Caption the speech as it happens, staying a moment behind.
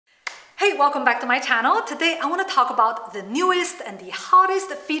Hey, welcome back to my channel. Today I want to talk about the newest and the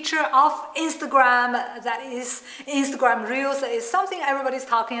hottest feature of Instagram, that is Instagram Reels. That is something everybody's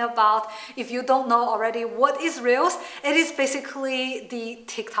talking about. If you don't know already what is Reels, it is basically the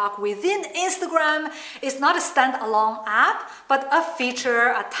TikTok within Instagram. It's not a standalone app, but a feature,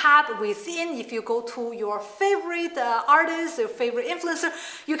 a tab within. If you go to your favorite artist, your favorite influencer,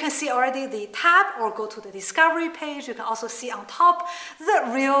 you can see already the tab, or go to the discovery page. You can also see on top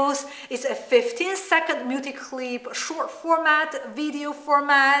the Reels. It's a 15-second multi-clip short format, video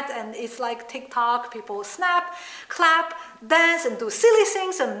format, and it's like TikTok. People snap, clap, dance, and do silly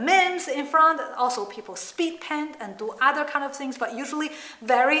things and memes in front. Also, people speed paint and do other kind of things, but usually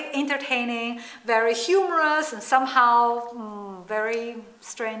very entertaining, very humorous, and somehow very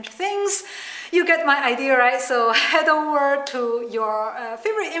strange things. You get my idea, right? So head over to your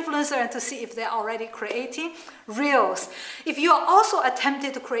favorite influencer and to see if they're already creating Reels. If you are also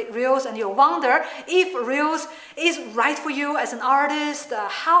attempting to create Reels and you wonder if Reels is right for you as an artist,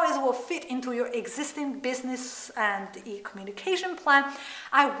 how it will fit into your existing business and e-communication plan,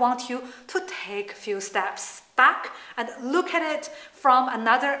 I want you to take a few steps back and look at it from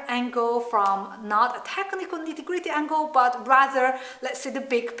another angle, from not a technical nitty-gritty angle, but rather, let's say, the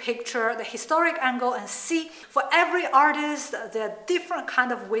big picture, the historic angle, and see for every artist, there are different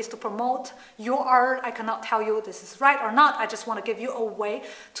kind of ways to promote your art. I cannot tell you this is right or not. I just want to give you a way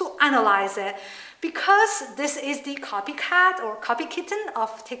to analyze it. Because this is the copycat or copy kitten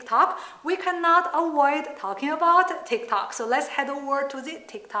of TikTok, we cannot avoid talking about TikTok. So let's head over to the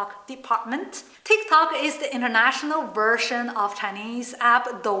TikTok department. TikTok is the international version of Chinese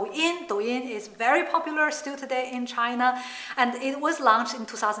app Douyin. Douyin is very popular still today in China, and it was launched in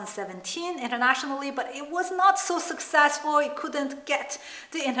 2017 internationally, but it was not so successful. It couldn't get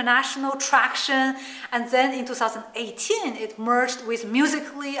the international traction. And then in 2018, it merged with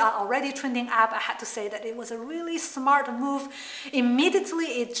Musical.ly, an already trending app. I had to say that it was a really smart move. Immediately,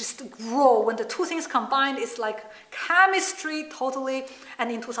 it just grew. When the two things combined, it's like chemistry totally.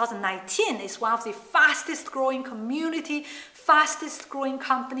 And in 2019, it's one of the fastest growing community, fastest growing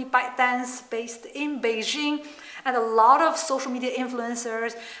company, ByteDance, based in Beijing. And a lot of social media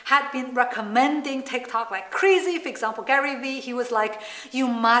influencers had been recommending TikTok like crazy. For example, Gary Vee, he was like, you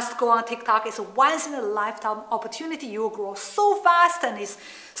must go on TikTok. It's a once in a lifetime opportunity. You will grow so fast, and it's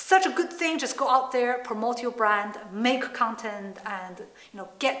such a good thing. Just go out there, promote your brand, make content, and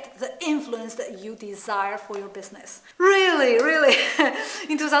get the influence that you desire for your business. Really,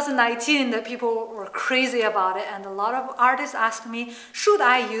 in 2019, the people were crazy about it, and a lot of artists asked me, should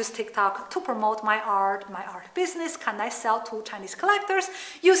I use TikTok to promote my art business? Can I sell to Chinese collectors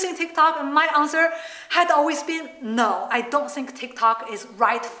using TikTok? And my answer had always been no. I don't think TikTok is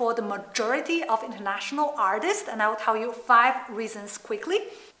right for the majority of international artists, and I will tell you 5 reasons quickly.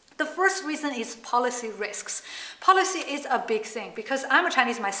 The first reason is policy risks. Policy is a big thing because I'm a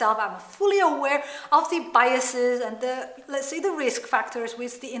Chinese myself. I'm fully aware of the biases and let's say, the risk factors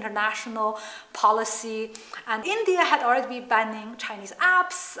with the international policy. And India had already been banning Chinese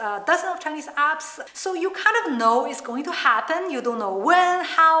apps, dozens of Chinese apps. So you kind of know it's going to happen. You don't know when,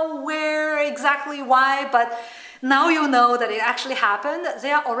 how, where, exactly why, but now you know that it actually happened.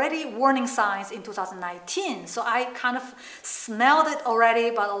 There are already warning signs in 2019. So I kind of smelled it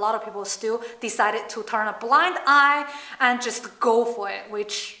already, but a lot of people still decided to turn a blind eye and just go for it,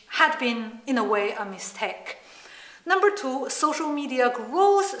 which had been, in a way, a mistake. Number 2, social media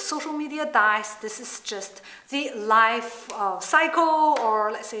grows, social media dies. This is just the life cycle,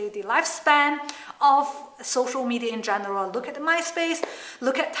 or let's say the lifespan of social media in general. Look at MySpace,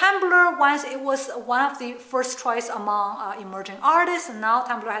 look at Tumblr. Once it was one of the first choice among emerging artists, and now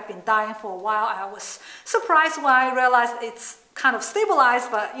Tumblr had been dying for a while. I was surprised when I realized it's kind of stabilized,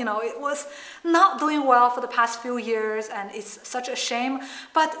 but it was not doing well for the past few years, and it's such a shame.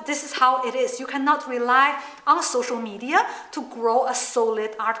 But this is how it is. You cannot rely on social media to grow a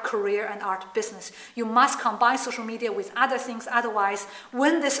solid art career and art business. You must combine social media with other things. Otherwise,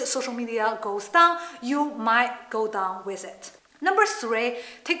 when this social media goes down, you might go down with it. Number 3,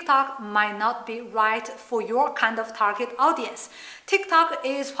 TikTok might not be right for your kind of target audience. TikTok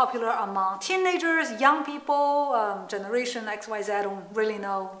is popular among teenagers, young people, generation XYZ, I don't really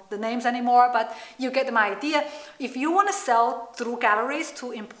know the names anymore, but you get my idea. If you want to sell through galleries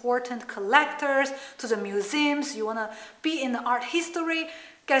to important collectors, to the museums, you want to be in the art history,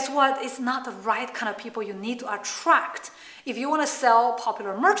 guess what? It's not the right kind of people you need to attract. If you want to sell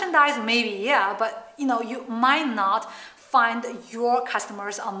popular merchandise, maybe yeah, but you might not find your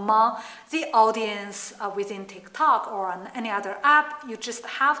customers among the audience within TikTok or on any other app. You just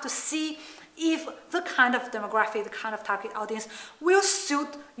have to see if the kind of demographic, the kind of target audience will suit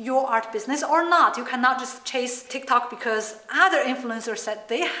your art business or not. You cannot just chase TikTok because other influencers said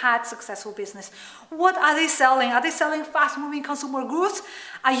they had successful business. What are they selling? Are they selling fast-moving consumer goods?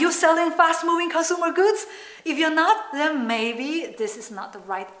 Are you selling fast-moving consumer goods? If you're not, then maybe this is not the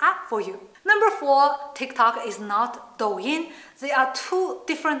right app for you. Number 4, TikTok is not Douyin. There are 2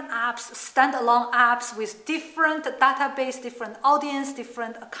 different apps, standalone apps with different database, different audience,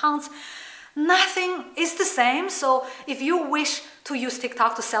 different accounts. Nothing is the same, so if you wish to use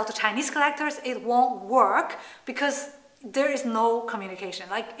TikTok to sell to Chinese collectors, it won't work because there is no communication.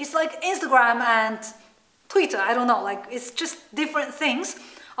 Like, it's like Instagram and Twitter, I don't know, like it's just different things.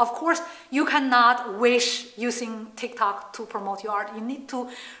 Of course, you cannot wish using TikTok to promote your art. You need to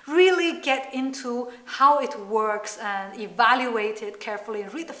really get into how it works and evaluate it carefully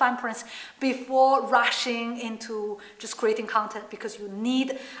and read the fine prints before rushing into just creating content, because you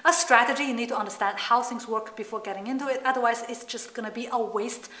need a strategy. You need to understand how things work before getting into it. Otherwise, it's just going to be a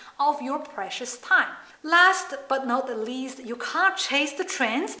waste of your precious time. Last but not the least, you can't chase the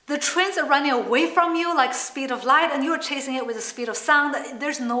trends. The trends are running away from you like speed of light, and you're chasing it with the speed of sound.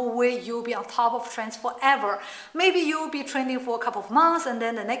 There's no way you'll be on top of trends forever. Maybe you'll be trending for a couple of months and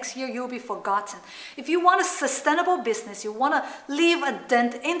then the next year you'll be forgotten. If you want a sustainable business, you want to leave a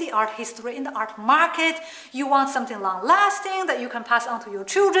dent in the art history, in the art market, you want something long-lasting that you can pass on to your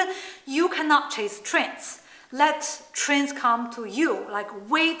children, you cannot chase trends. Let trends come to you, like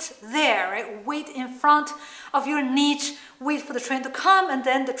wait there, right? Wait in front of your niche, wait for the trend to come, and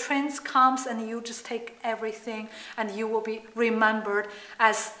then the trend comes and you just take everything and you will be remembered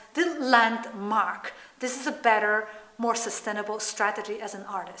as the landmark. This is a better, more sustainable strategy as an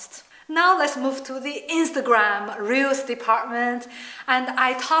artist. Now let's move to the Instagram Reels department. And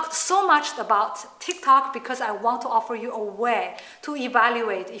I talked so much about TikTok because I want to offer you a way to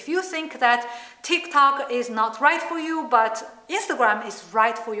evaluate. If you think that TikTok is not right for you, but Instagram is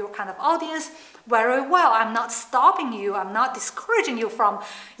right for your kind of audience, very well. I'm not stopping you. I'm not discouraging you from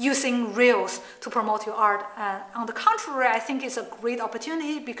using Reels to promote your art. On the contrary, I think it's a great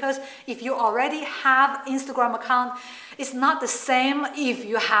opportunity, because if you already have Instagram account, it's not the same if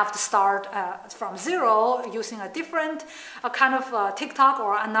you have to start from zero using a different kind of TikTok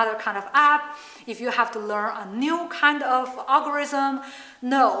or another kind of app. If you have to learn a new kind of algorithm,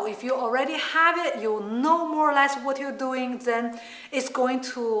 no. If you already have it, you know more or less what you're doing, then it's going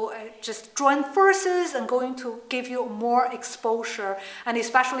to just join forces and going to give you more exposure. And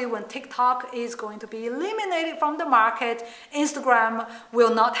especially when TikTok is going to be eliminated from the market, Instagram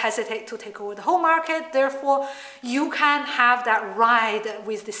will not hesitate to take over the whole market. Therefore, you can have that ride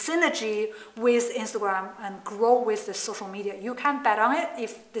with the synergy with Instagram and grow with the social media. You can bet on it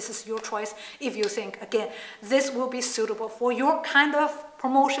if this is your choice. If you think, again, this will be suitable for your kind of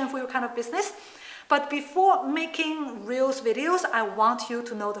promotion, for your kind of business. But before making Reels videos, I want you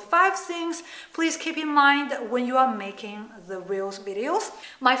to know the 5 things please keep in mind when you are making the Reels videos.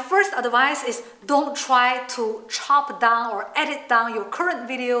 My first advice is don't try to chop down or edit down your current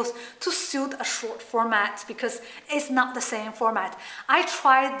videos to suit a short format, because it's not the same format. I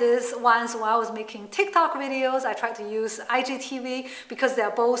tried this once while I was making TikTok videos. I tried to use IGTV because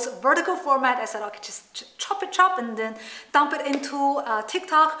they're both vertical format. I said, okay, just chop and then dump it into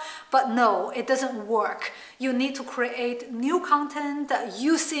TikTok. But no, it doesn't work. You need to create new content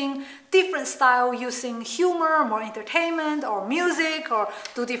using different style, using humor, more entertainment, or music, or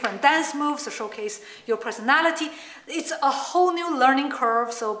do different dance moves to showcase your personality. It's a whole new learning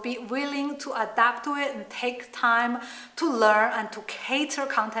curve, so be willing to adapt to it and take time to learn and to cater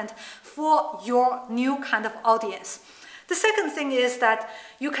content for your new kind of audience. The second thing is that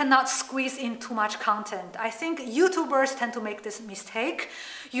you cannot squeeze in too much content. I think YouTubers tend to make this mistake.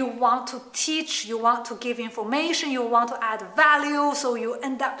 You want to teach, you want to give information, you want to add value, so you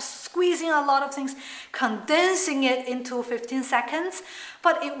end up squeezing a lot of things, condensing it into 15 seconds,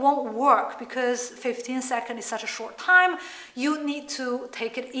 but it won't work because 15 seconds is such a short time. You need to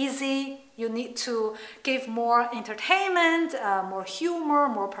take it easy. You need to give more entertainment, more humor,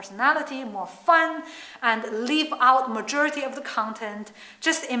 more personality, more fun, and leave out majority of the content.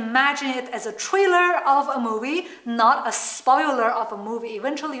 Just imagine it as a trailer of a movie, not a spoiler of a movie.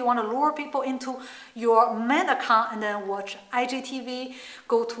 Eventually, you want to lure people into your main account and then watch IGTV,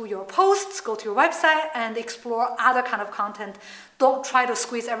 go to your posts, go to your website, and explore other kind of content Don't try to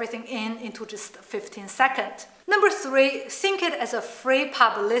squeeze everything into just 15 seconds. Number 3, think it as a free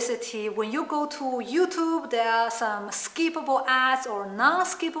publicity. When you go to YouTube, there are some skippable ads or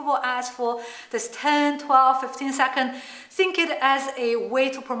non-skippable ads for this 10, 12, 15 seconds. Think it as a way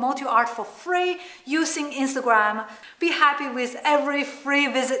to promote your art for free using Instagram. Be happy with every free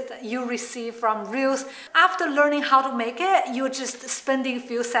visit that you receive from Reels. After learning how to make it, you're just spending a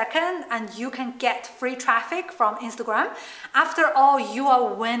few seconds and you can get free traffic from Instagram. After all, you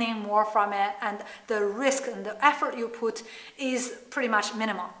are winning more from it, and the risk and the effort you put is pretty much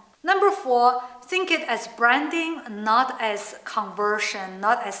minimal. Number 4, think it as branding, not as conversion,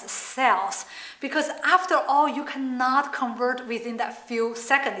 not as sales. Because after all, you cannot convert within that few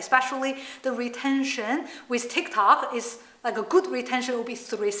seconds, especially the retention with TikTok is like a good retention will be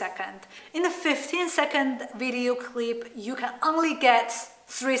 3 seconds. In a 15-second video clip, you can only get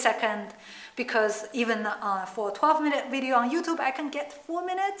 3 seconds, because even for a 12-minute video on YouTube, I can get 4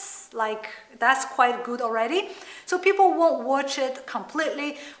 minutes. Like, that's quite good already. So people won't watch it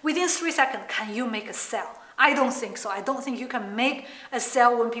completely. Within 3 seconds, can you make a sale? I don't think so. I don't think you can make a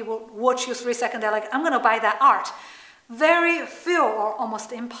sale when people watch you 3 seconds. They're like, I'm gonna buy that art. Very few or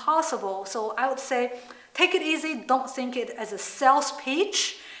almost impossible. So I would say, take it easy. Don't think it as a sales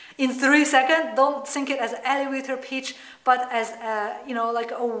pitch. In 3 seconds, don't think it as an elevator pitch, but as a,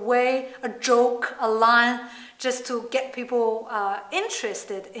 like a way, a joke, a line, just to get people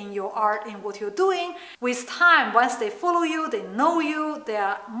interested in your art, in what you're doing. With time, once they follow you, they know you, they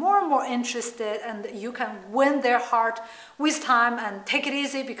are more and more interested, and you can win their heart with time. And take it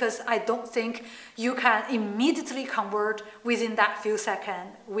easy, because I don't think you can immediately convert within that few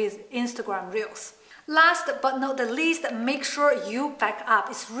seconds with Instagram Reels. Last but not the least, make sure you back up.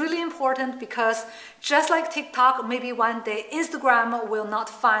 It's really important, because just like TikTok, maybe one day Instagram will not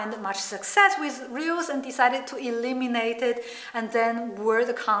find much success with Reels and decided to eliminate it, and then where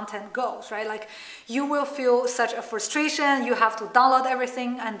the content goes, right? Like, you will feel such a frustration. You have to download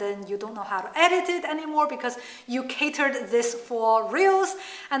everything, and then you don't know how to edit it anymore because you catered this for Reels.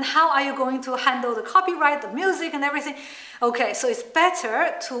 And how are you going to handle the copyright, the music and everything? Okay, so it's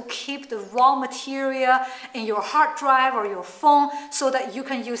better to keep the raw material in your hard drive or your phone, so that you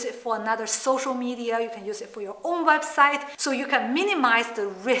can use it for another social media, you can use it for your own website, so you can minimize the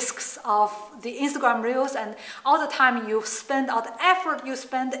risks of the Instagram Reels, and all the time you spend, all the effort you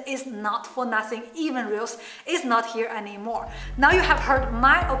spend is not for nothing. Even Reels is not here anymore. Now you have heard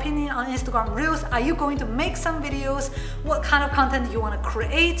my opinion on Instagram Reels. Are you going to make some videos? What kind of content you want to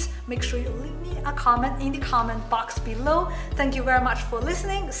create? Make sure you leave me a comment in the comment box below. Thank you very much for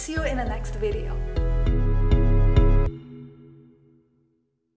listening. See you in the next video.